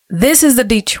This is the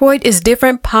Detroit is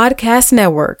Different podcast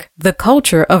network, the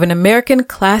culture of an American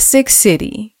classic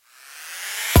city.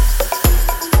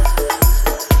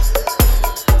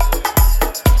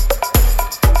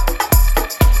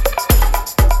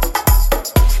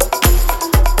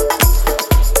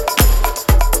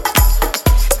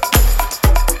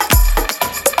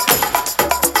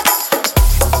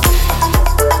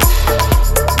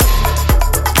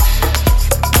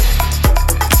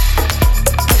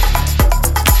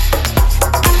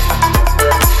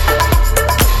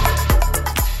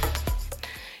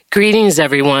 Greetings,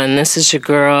 everyone. This is your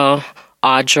girl,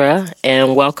 Audra,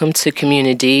 and welcome to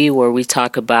Community, where we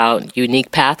talk about unique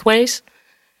pathways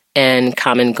and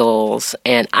common goals.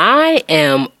 And I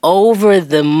am over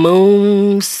the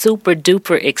moon, super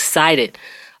duper excited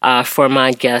for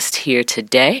my guest here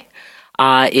today.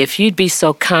 If you'd be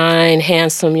so kind,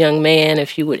 handsome young man,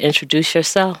 if you would introduce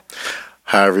yourself.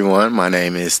 Hi, everyone. My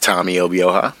name is Tommy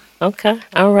Obioha. Okay.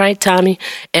 All right, Tommy.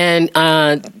 And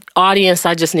audience,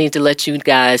 I just need to let you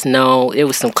guys know it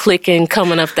was some clicking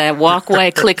coming up that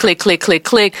walkway. Click, click, click, click,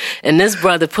 click. And this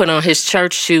brother put on his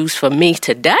church shoes for me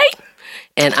today,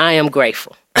 and I am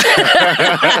grateful. And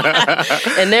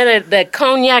then that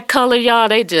cognac color, y'all,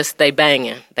 they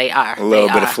banging. They are. A little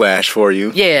bit of flash for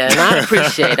you. Yeah, and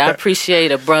I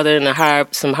appreciate a brother in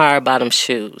some hard bottom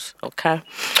shoes. Okay.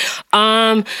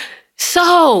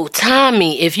 So,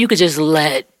 Tommy, if you could just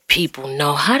let people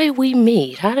know, how did we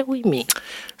meet?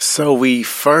 So we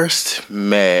first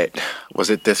met, was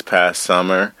it this past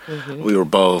summer? Mm-hmm. We were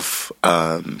both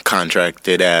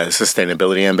contracted as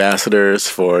sustainability ambassadors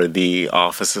for the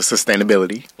Office of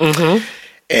Sustainability. Mm-hmm.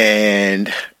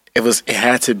 And it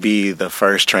had to be the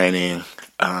first training,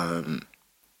 and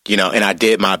I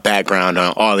did my background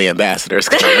on all the ambassadors.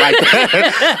 'Cause I'm like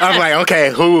that. I'm like,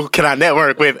 okay, who can I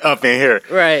network with up in here?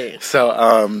 Right.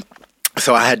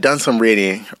 So I had done some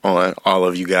reading on all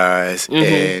of you guys,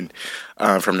 mm-hmm.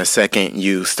 and from the second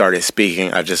you started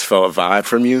speaking, I just felt a vibe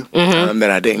from you mm-hmm. That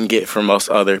I didn't get from most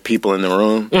other people in the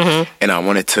room, mm-hmm. and I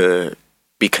wanted to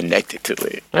be connected to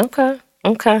it.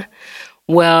 Okay.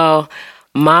 Well,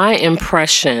 my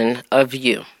impression of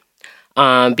you,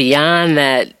 beyond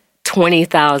that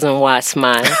 20,000 watt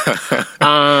smile,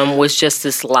 was just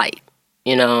this light.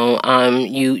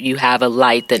 You have a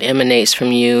light that emanates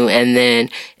from you, and then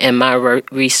in my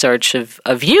research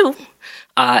of you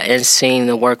and seeing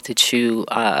the work that you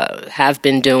have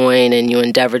been doing and you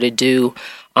endeavor to do,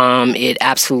 it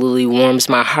absolutely warms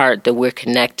my heart that we're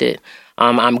connected.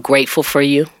 I'm grateful for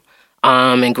you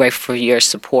and grateful for your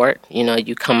support.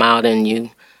 You come out and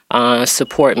you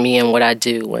support me in what I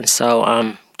do, and so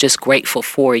I'm just grateful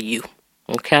for you.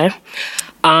 Okay.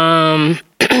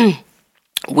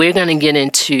 We're going to get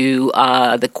into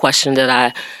the question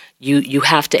that you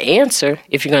have to answer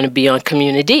if you're going to be on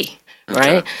Community,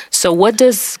 right? Okay. So what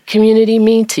does community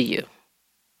mean to you?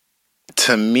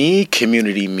 To me,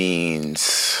 community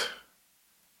means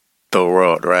the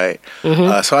world, right?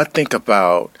 Mm-hmm. So I think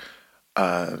about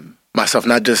myself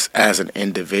not just as an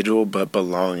individual, but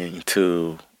belonging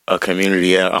to a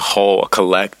community, a whole, a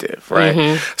collective, right?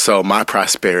 Mm-hmm. So my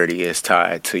prosperity is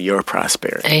tied to your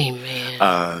prosperity.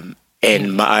 Amen.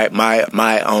 And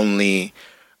my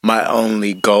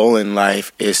only goal in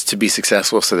life is to be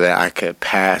successful so that I could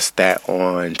pass that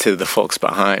on to the folks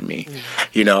behind me.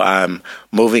 Mm-hmm. I'm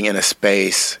moving in a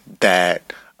space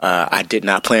that I did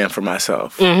not plan for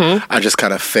myself. Mm-hmm. I just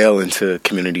kind of fell into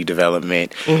community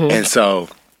development. Mm-hmm. And so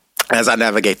as I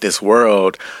navigate this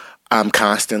world, I'm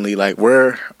constantly like,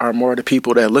 where are more of the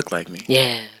people that look like me?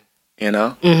 Yeah.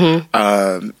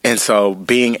 Mm-hmm. And so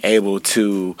being able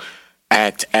to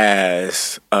act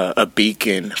as a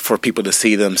beacon for people to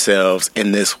see themselves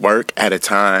in this work at a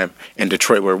time in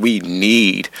Detroit where we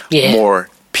need more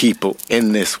people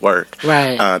in this work,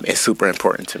 right? Is super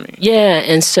important to me. Yeah,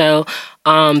 and so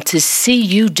to see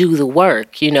you do the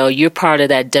work, you're part of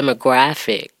that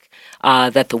demographic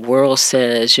that the world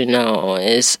says,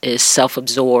 is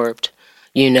self-absorbed,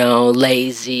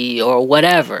 lazy or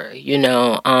whatever,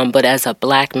 but as a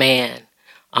black man,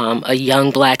 a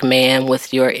young black man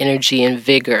with your energy and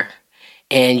vigor,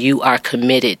 and you are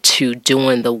committed to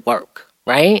doing the work,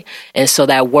 right? And so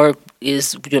that work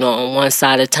is, on one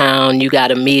side of town, you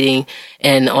got a meeting,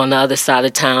 and on the other side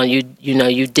of town, you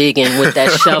digging with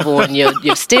that shovel and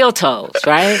your steel toes,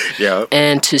 right? Yeah.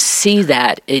 And to see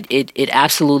that, it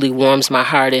absolutely warms my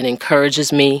heart. It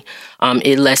encourages me.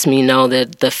 It lets me know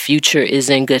that the future is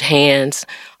in good hands.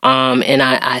 And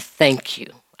I thank you.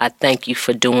 I thank you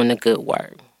for doing the good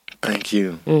work. Thank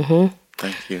you. Mm-hmm.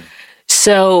 Thank you.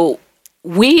 So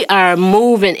we are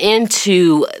moving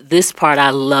into this part.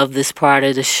 I love this part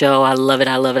of the show. I love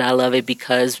it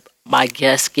because my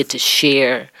guests get to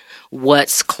share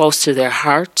what's close to their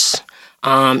hearts,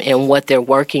 and what they're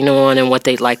working on and what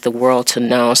they'd like the world to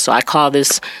know. So I call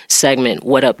this segment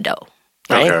 "What Up, Doe?"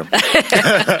 Right?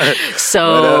 Okay.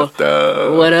 So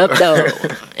what up, though?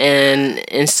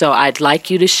 And so I'd like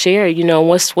you to share,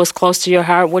 what's close to your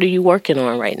heart. What are you working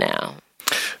on right now?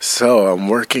 So I'm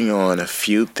working on a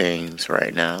few things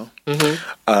right now.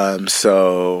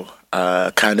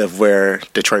 Kind of where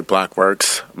Detroit Block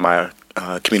works, my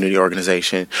community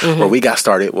organization, where we got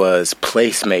started was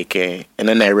placemaking in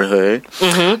the neighborhood.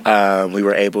 We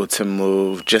were able to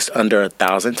move just under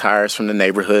 1,000 tires from the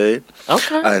neighborhood.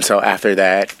 Okay. And so after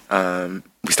that,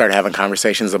 we started having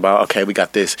conversations about, okay, we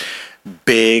got this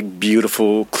big,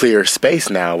 beautiful, clear space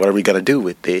now. What are we going to do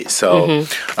with it? So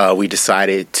we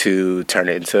decided to turn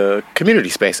it into community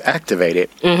space, activate it.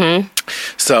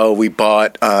 So we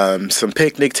bought some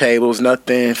picnic tables,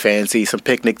 nothing fancy, some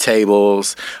picnic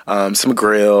tables, some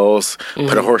grills,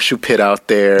 put a horseshoe pit out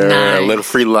there, Nice. a little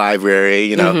free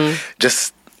library,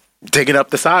 just digging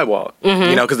up the sidewalk,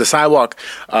 because the sidewalk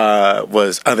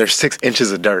was under 6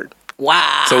 inches of dirt.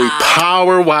 Wow. So we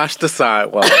power washed the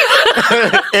sidewalk in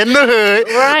the hood.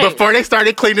 Right. Before they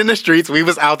started cleaning the streets, we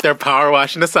was out there power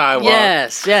washing the sidewalk.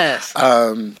 Yes.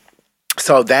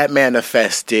 So that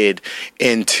manifested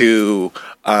into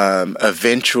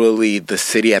eventually the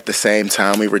city. At the same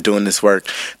time we were doing this work,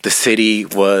 the city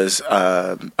was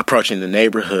approaching the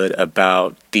neighborhood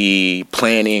about the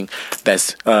planning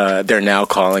that's they're now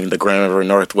calling the Grand River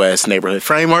Northwest Neighborhood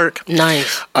Framework.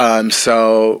 Nice.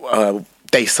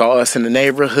 They saw us in the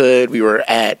neighborhood. We were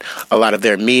at a lot of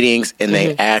their meetings, and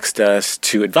they asked us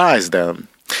to advise them.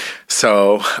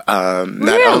 So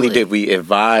not only did we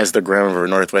advise the Grand River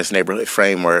Northwest Neighborhood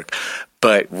Framework,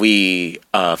 but we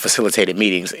facilitated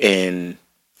meetings in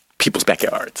people's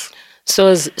backyards.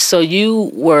 So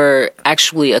you were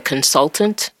actually a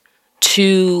consultant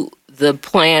to the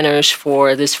planners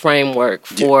for this framework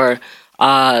for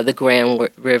the Grand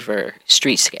River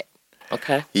streetscape.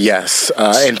 Okay. Yes,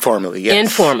 informally. Yes.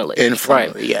 Informally,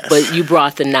 right. Yes. But you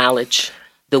brought the knowledge,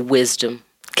 the wisdom.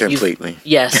 Completely.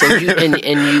 Yes,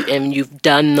 and you've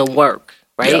done the work,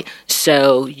 right? Yep.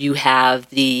 So you have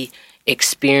the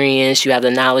experience, you have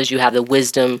the knowledge, you have the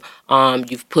wisdom.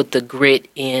 You've put the grit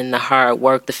in, the hard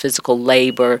work, the physical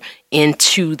labor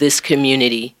into this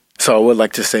community. So I would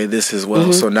like to say this as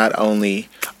well. So not only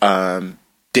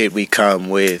did we come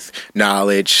with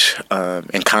knowledge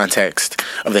and context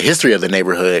of the history of the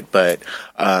neighborhood, but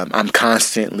I'm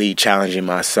constantly challenging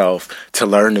myself to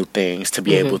learn new things, to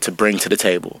be able to bring to the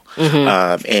table,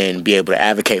 and be able to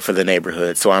advocate for the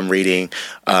neighborhood. So I'm reading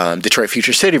Detroit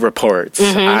Future City reports.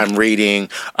 I'm reading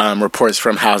reports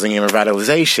from Housing and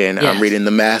Revitalization. Yes. I'm reading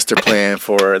the master plan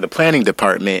for the planning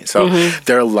department. So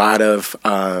there are a lot of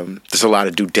there's a lot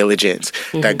of due diligence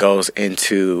that goes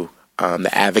into the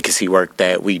advocacy work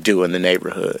that we do in the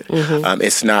neighborhood.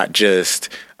 It's not just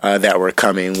that we're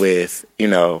coming with,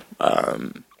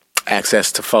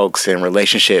 access to folks and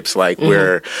relationships. Like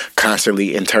we're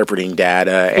constantly interpreting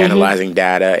data, analyzing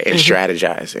data, and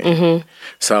strategizing.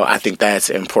 So I think that's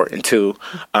important too,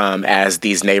 as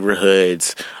these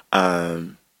neighborhoods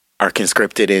are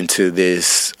conscripted into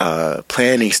this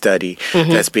planning study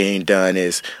that's being done.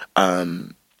 Is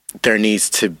there needs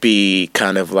to be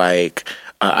kind of like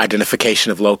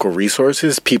identification of local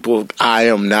resources. People, I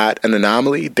am not an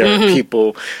anomaly. There are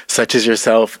people such as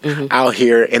yourself out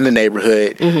here in the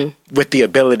neighborhood with the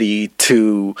ability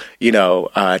to,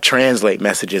 translate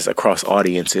messages across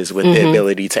audiences, with the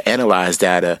ability to analyze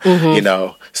data,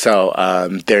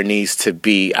 So there needs to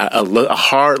be a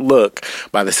hard look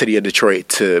by the city of Detroit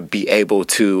to be able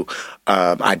to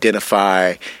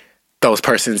identify those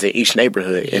persons in each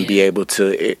neighborhood and be able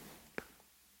to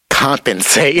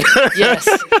compensate. Yes.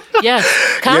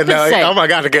 Compensate. Oh my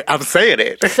God, I'm saying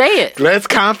it. Say it. Let's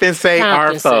compensate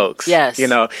our folks. Yes.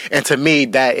 And to me,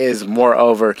 that is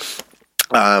moreover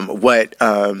what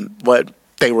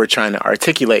they were trying to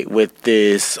articulate with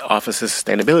this Office of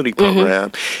Sustainability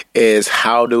program is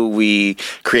how do we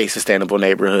create sustainable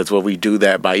neighborhoods? Well, we do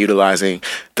that by utilizing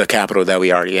the capital that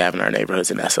we already have in our neighborhoods,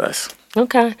 and that's us.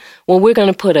 Okay. Well, we're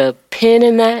going to put a pin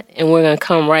in that, and we're going to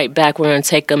come right back. We're going to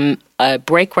take a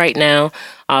break right now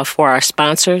for our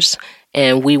sponsors,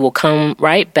 and we will come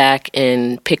right back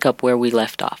and pick up where we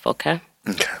left off, okay?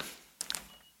 Okay.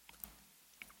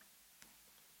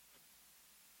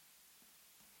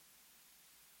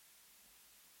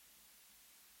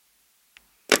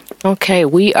 Okay,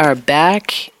 we are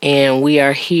back, and we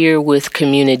are here with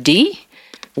Community,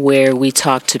 where we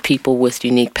talk to people with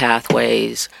unique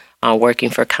pathways working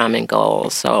for common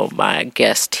goals. So my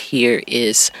guest here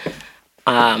is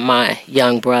my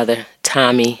young brother,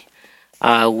 Tommy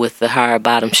with the hard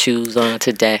bottom shoes on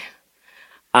today.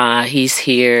 He's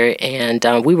here, and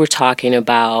we were talking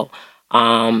about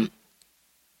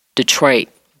Detroit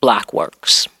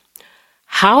Blockworks.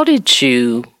 How did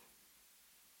you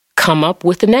come up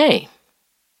with the name?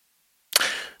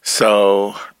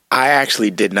 So I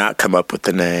actually did not come up with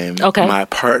the name. Okay. My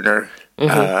partner,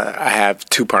 I have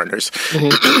two partners,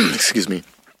 excuse me,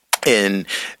 and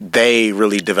they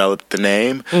really developed the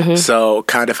name. So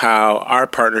kind of how our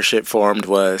partnership formed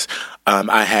was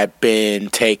I had been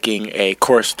taking a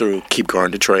course through Keep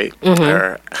Growing Detroit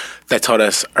that taught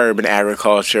us urban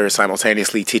agriculture,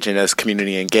 simultaneously teaching us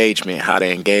community engagement, how to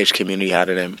engage community, how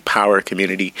to empower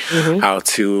community, how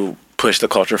to push the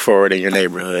culture forward in your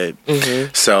neighborhood.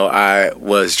 So I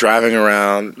was driving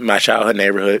around my childhood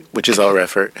neighborhood, which is Old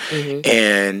Redford,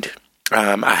 and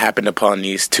I happened upon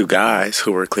these two guys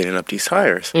who were cleaning up these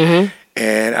tires.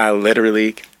 And I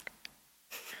literally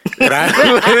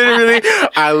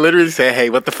said, "Hey,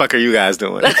 what the fuck are you guys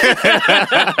doing?"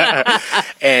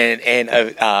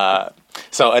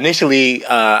 So initially,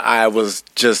 I was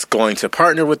just going to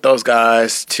partner with those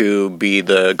guys to be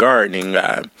the gardening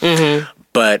guy.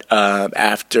 But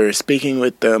after speaking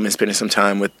with them and spending some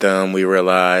time with them, we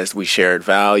realized we shared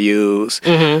values.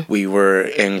 We were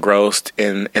engrossed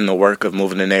in the work of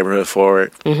moving the neighborhood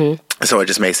forward. So it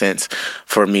just made sense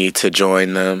for me to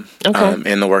join them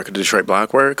in the work of Detroit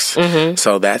Blockworks.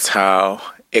 So that's how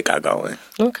it got going.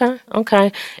 Okay.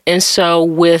 And so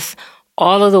with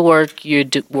all of the work that you're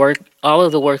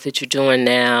doing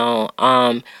now,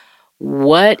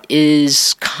 what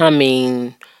is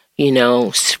coming?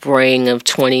 Spring of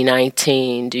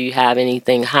 2019, do you have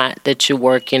anything hot that you're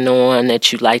working on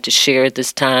that you'd like to share at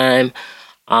this time?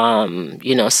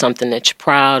 Something that you're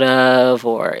proud of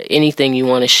or anything you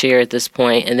want to share at this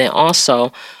point. And then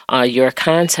also your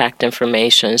contact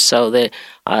information so that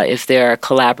if there are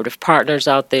collaborative partners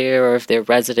out there or if there are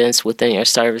residents within your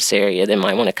service area that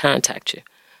might want to contact you,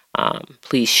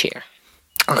 please share.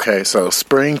 Okay, so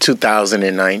spring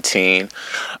 2019,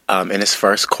 in its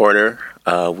first quarter,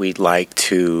 we'd like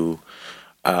to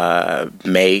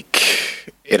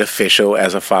make it official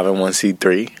as a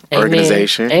 501c3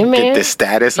 organization. Get this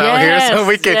status out here so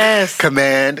we can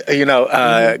command,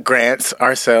 grants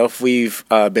ourselves. We've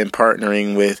been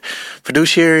partnering with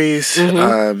fiduciaries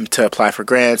to apply for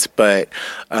grants, but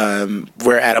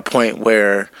we're at a point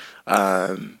where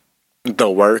the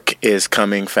work is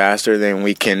coming faster than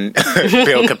we can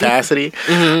build capacity.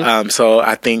 So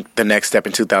I think the next step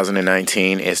in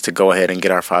 2019 is to go ahead and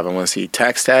get our 501c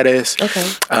tax status.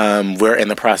 We're in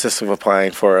the process of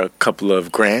applying for a couple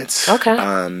of grants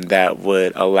that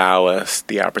would allow us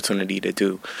the opportunity to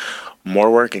do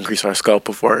more work, increase our scope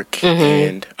of work,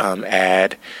 and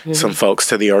add some folks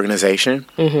to the organization.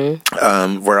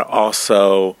 We're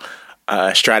also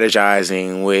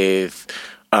strategizing with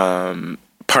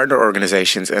partner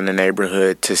organizations in the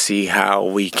neighborhood to see how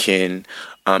we can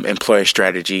employ a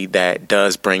strategy that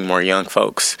does bring more young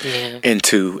folks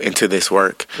into this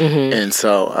work. And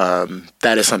so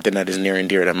that is something that is near and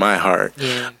dear to my heart.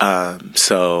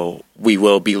 So we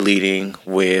will be leading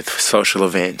with social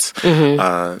events in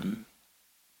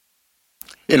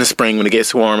the spring when it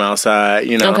gets warm outside,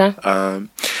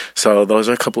 So those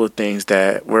are a couple of things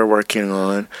that we're working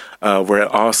on. We're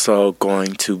also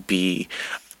going to be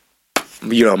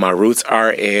my roots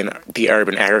are in the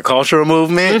urban agricultural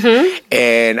movement,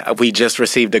 and we just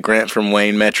received a grant from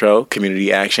Wayne Metro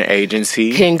Community Action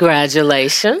Agency.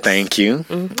 Congratulations. Thank you.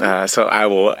 So I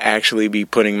will actually be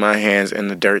putting my hands in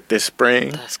the dirt this spring.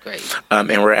 That's great.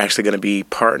 And we're actually going to be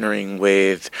partnering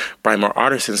with Brightmoor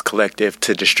Artisans Collective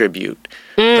to distribute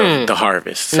the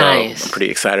harvest. So nice. I'm pretty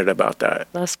excited about that.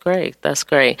 That's great.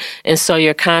 And so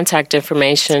your contact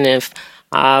information, if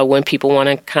when people want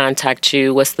to contact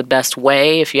you, what's the best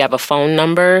way? If you have a phone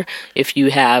number, if you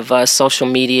have social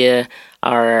media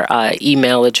or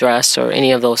email address or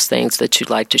any of those things that you'd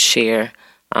like to share,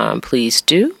 please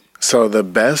do. So the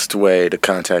best way to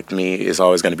contact me is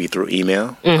always going to be through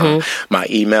email. My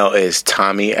email is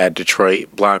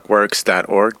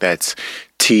tommy@detroitblockworks.org. That's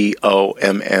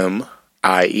TOMMIE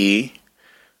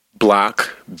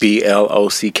block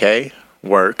BLOCK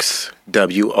works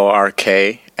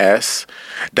WORKS.org.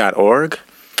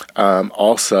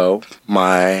 Also,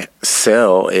 my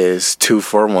cell is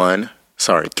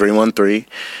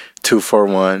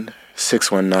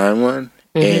 313-241-6191.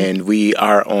 And we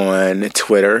are on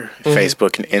Twitter,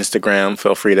 Facebook, and Instagram.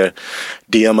 Feel free to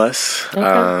DM us.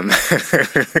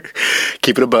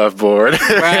 Keep it above board.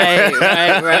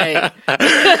 Right.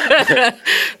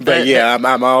 But yeah,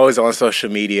 I'm always on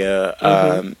social media.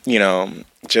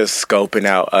 just scoping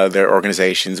out other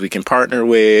organizations we can partner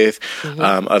with,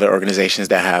 other organizations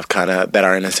that have that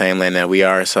are in the same lane that we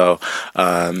are. So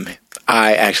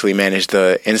I actually manage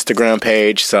the Instagram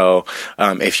page. So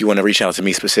if you want to reach out to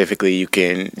me specifically, you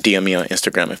can DM me on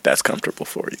Instagram if that's comfortable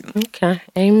for you. Okay.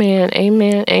 Amen.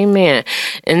 Amen. Amen.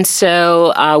 And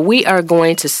so we are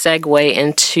going to segue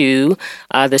into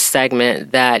the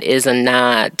segment that is a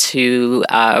nod to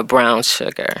brown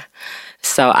sugar.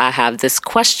 So I have this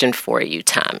question for you,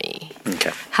 Tommy.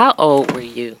 Okay. How old were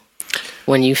you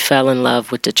when you fell in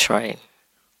love with Detroit?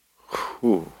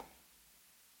 Ooh.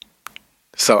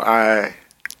 So I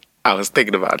was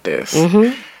thinking about this,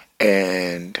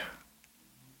 and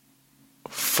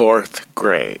 4th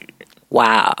grade.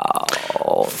 Wow.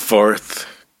 4th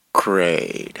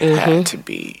grade had to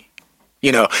be,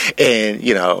 over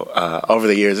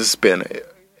the years, it's been,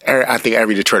 I think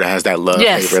every Detroiter has that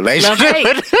love-hate relationship.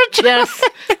 Love-hate. Yes.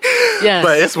 Yes.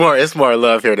 But it's more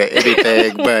love here than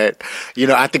anything. But,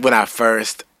 I think when I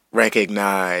first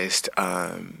recognized,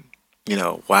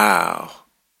 wow,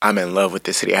 I'm in love with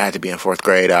this city. I had to be in 4th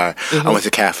grade. I went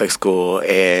to Catholic school,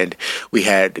 and we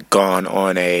had gone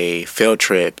on a field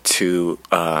trip to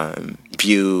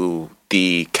view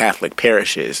the Catholic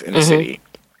parishes in the city.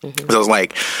 So it was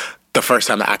like the first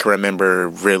time that I can remember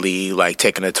really like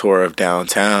taking a tour of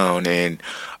downtown. And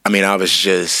I mean, I was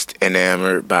just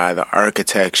enamored by the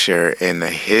architecture and the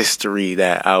history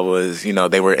that I was,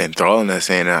 they were enthralling us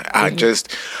in.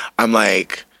 I'm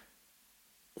like,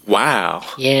 wow.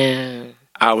 Yeah.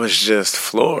 I was just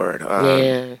floored.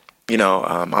 Yeah.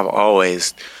 I've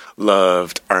always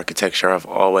loved architecture. I've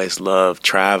always loved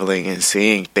traveling and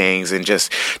seeing things, and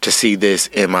just to see this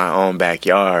in my own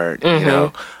backyard,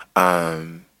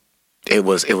 it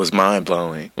was mind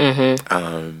blowing.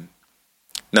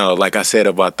 No, like I said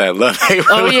about that love-hate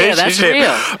relationship, that's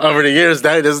real. Over the years,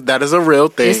 that is a real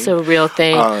thing. It's a real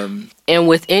thing. And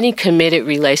with any committed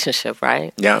relationship,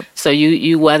 right? Yeah. So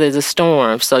you weather the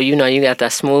storm. So, you got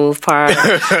that smooth part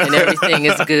and everything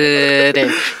is good.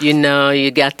 And,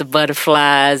 you got the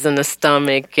butterflies in the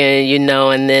stomach and,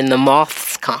 and then the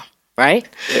moths come, right?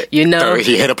 He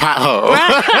hit a pothole.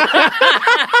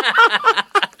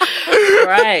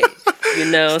 Right.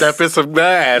 Step in some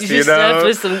glass, Step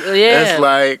in some, It's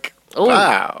like, ooh.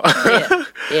 Wow.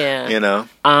 Yeah.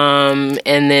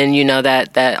 And then,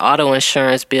 that auto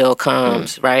insurance bill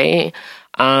comes, right?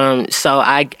 So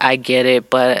I get it,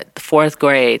 but 4th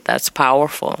grade, that's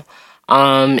powerful.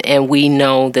 And we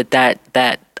know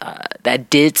that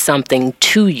did something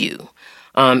to you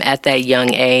at that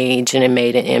young age, and it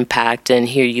made an impact. And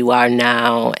here you are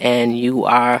now, and you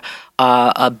are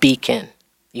a beacon.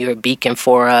 You're a beacon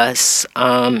for us,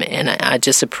 and I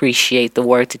just appreciate the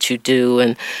work that you do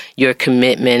and your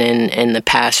commitment and the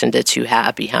passion that you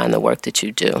have behind the work that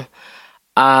you do.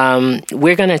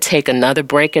 We're going to take another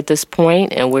break at this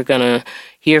point, and we're going to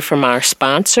hear from our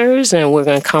sponsors, and we're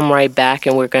going to come right back,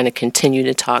 and we're going to continue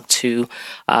to talk to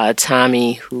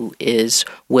Tommy, who is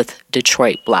with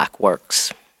Detroit Black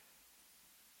Works.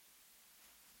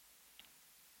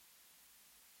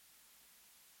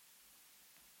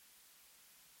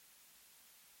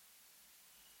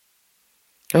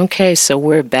 Okay, so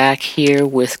we're back here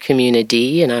with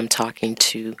Community, and I'm talking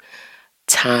to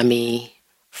Tommy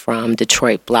from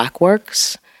Detroit Black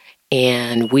Works,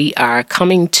 and we are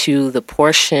coming to the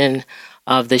portion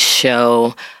of the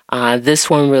show. This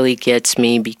one really gets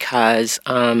me because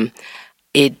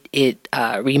it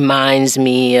reminds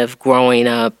me of growing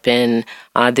up, and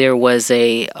there was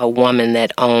a woman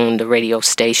that owned a radio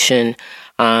station,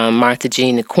 Martha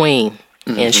Jean the Queen,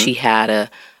 and she had a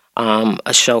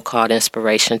show called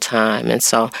Inspiration Time. And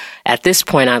so at this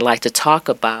point, I'd like to talk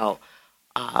about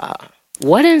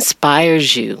what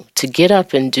inspires you to get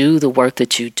up and do the work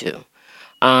that you do.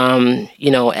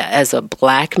 As a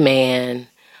Black man,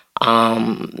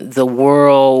 the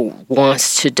world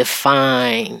wants to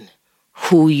define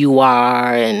who you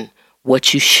are and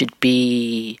what you should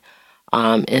be.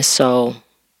 And so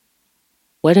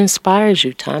what inspires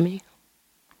you, Tommy?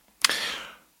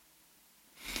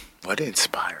 What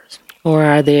inspires me? Or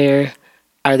are there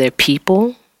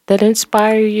people that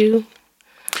inspire you?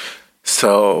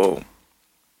 So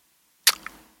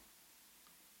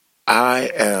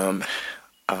I've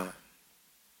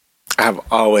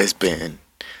always been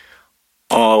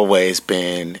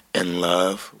in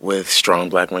love with strong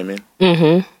Black women.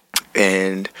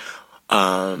 And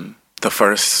the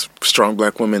first strong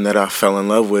Black woman that I fell in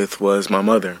love with was my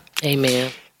mother.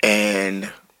 Amen.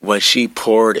 And what she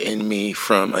poured in me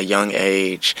from a young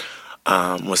age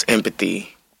was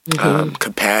empathy,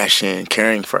 compassion,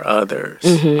 caring for others,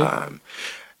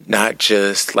 not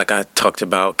just like I talked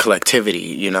about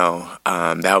collectivity,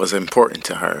 that was important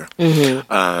to her.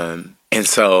 And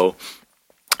so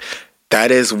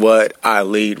that is what I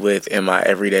lead with in my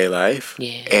everyday life.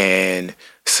 Yeah. And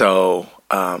so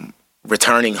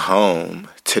returning home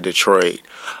to Detroit,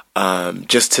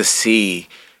 just to see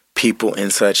people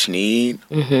in such need,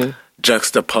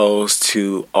 juxtaposed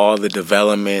to all the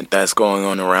development that's going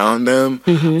on around them,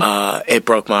 it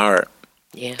broke my heart.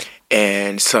 Yeah.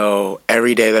 And so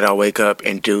every day that I wake up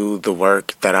and do the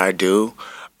work that I do,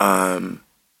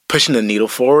 pushing the needle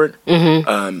forward,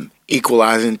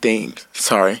 equalizing things,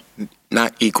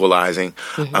 not equalizing,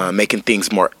 making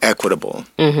things more equitable,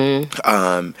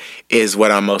 is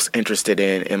what I'm most interested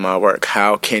in my work.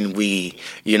 How can we,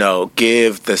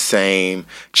 give the same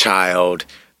child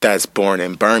that's born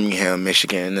in Birmingham,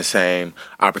 Michigan, the same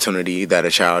opportunity that a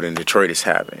child in Detroit is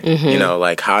having?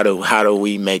 How do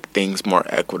we make things more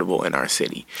equitable in our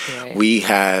city? Right. We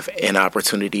have an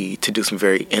opportunity to do some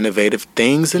very innovative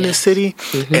things in this city,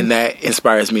 and that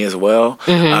inspires me as well.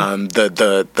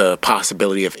 The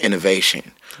possibility of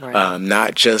innovation, right.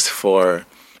 Not just for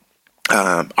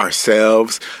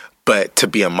ourselves, but to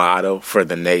be a model for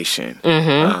the nation.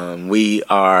 We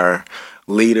are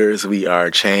leaders, we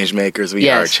are change makers, we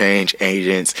are change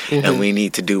agents, and we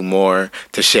need to do more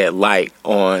to shed light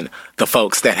on the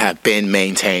folks that have been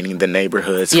maintaining the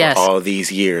neighborhoods for all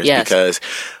these years, because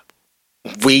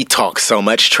we talk so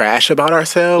much trash about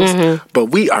ourselves, but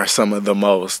we are some of the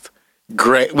most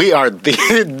great. We are the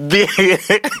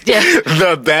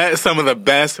best, some of the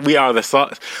best. We are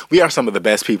some of the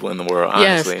best people in the world,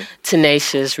 honestly. Yes,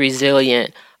 tenacious,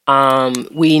 resilient.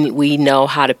 We know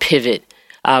how to pivot.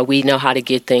 We know how to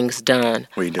get things done.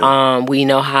 We do. We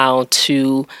know how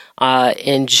to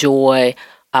enjoy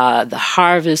the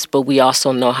harvest, but we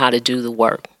also know how to do the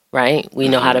work, right? We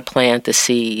know how to plant the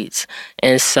seeds.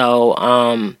 And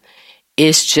so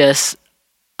it's just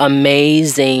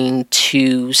amazing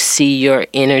to see your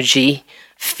energy,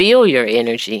 feel your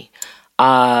energy.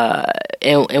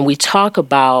 And we talk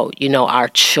about, our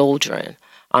children.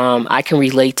 I can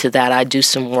relate to that. I do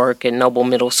some work at Noble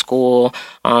Middle School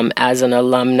as an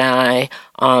alumni,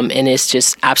 and it's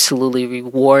just absolutely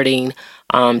rewarding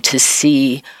to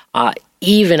see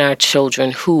even our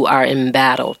children who are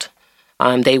embattled.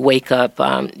 They wake up,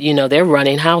 they're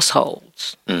running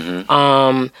households. They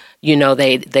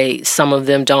some of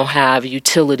them don't have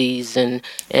utilities and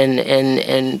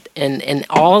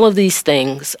all of these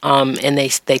things, and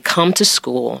they come to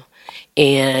school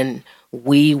and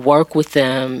we work with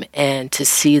them, and to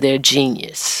see their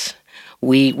genius,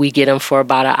 we get them for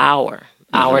about an hour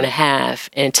and a half,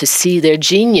 and to see their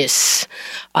genius,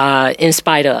 in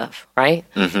spite of, right?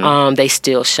 They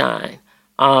still shine.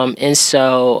 And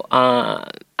so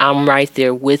I'm right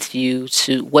there with you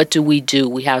to what do? We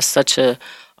have such an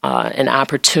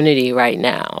opportunity right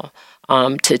now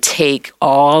to take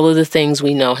all of the things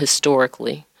we know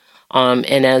historically,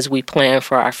 and as we plan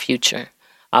for our future,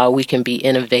 we can be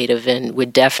innovative, and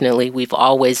we've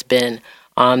always been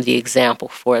the example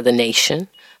for the nation.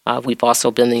 We've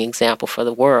also been the example for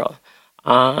the world.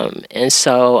 And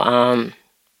so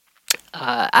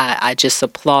I just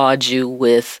applaud you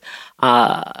with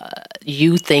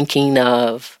you thinking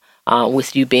of,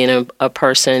 with you being a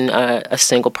person, a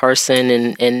single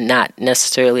person, and not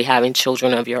necessarily having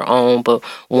children of your own, but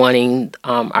wanting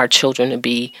our children to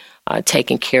be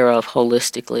taken care of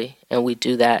holistically. And we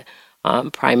do that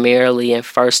primarily and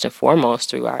first and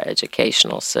foremost through our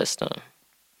educational system.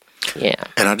 Yeah.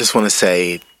 And I just want to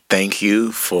say thank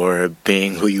you for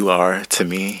being who you are to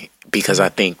me, because I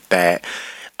think that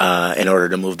in order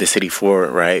to move the city forward,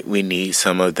 right, we need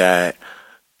some of that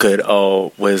good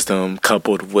old wisdom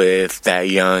coupled with that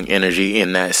young energy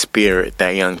and that spirit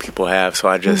that young people have. So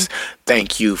I just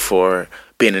thank you for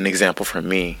being an example for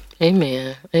me.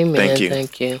 Amen.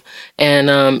 Thank you. And,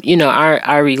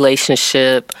 our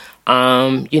relationship,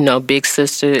 big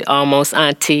sister, almost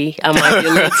auntie. I might be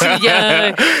a little too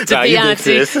young to be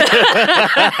auntie.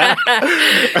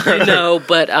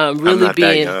 But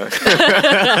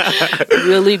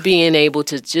really being able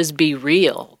to just be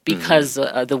real, because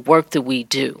the work that we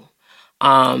do,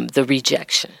 the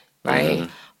rejection, right?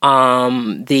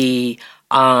 The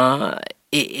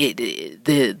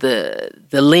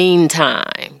lean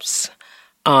times,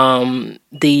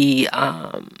 the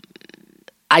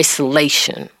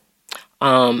isolation.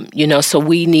 So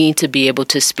we need to be able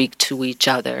to speak to each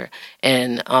other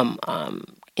and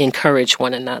encourage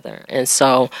one another. And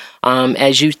so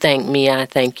as you thank me, I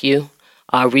thank you.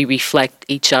 We reflect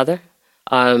each other.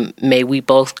 May we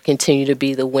both continue to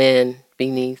be the wind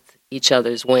beneath each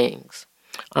other's wings.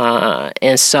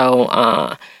 And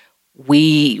so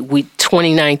we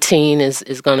 2019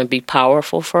 is going to be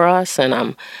powerful for us,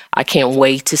 and I can't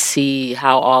wait to see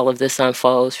how all of this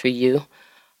unfolds for you.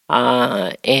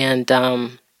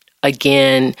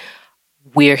 Again,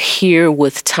 we're here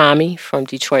with Tommy from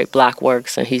Detroit Block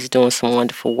Works, and he's doing some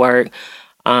wonderful work.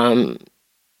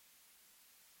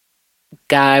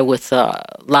 Guy with a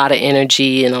lot of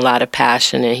energy and a lot of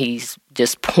passion, and he's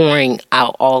just pouring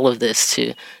out all of this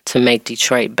to make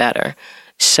Detroit better.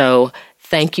 So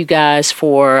thank you guys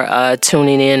for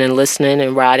tuning in and listening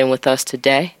and riding with us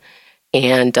today.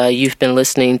 And you've been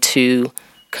listening to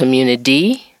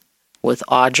Community with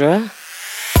Audra.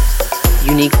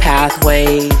 Unique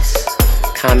pathways,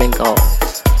 common goals.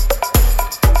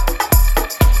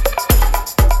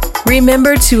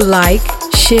 Remember to like,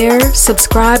 share,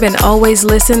 subscribe, and always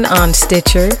listen on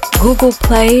Stitcher, Google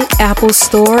Play, Apple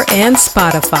Store, and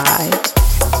Spotify.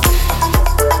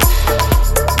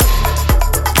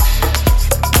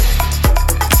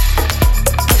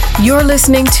 You're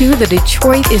listening to the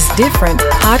Detroit is Different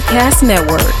Podcast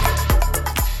Network.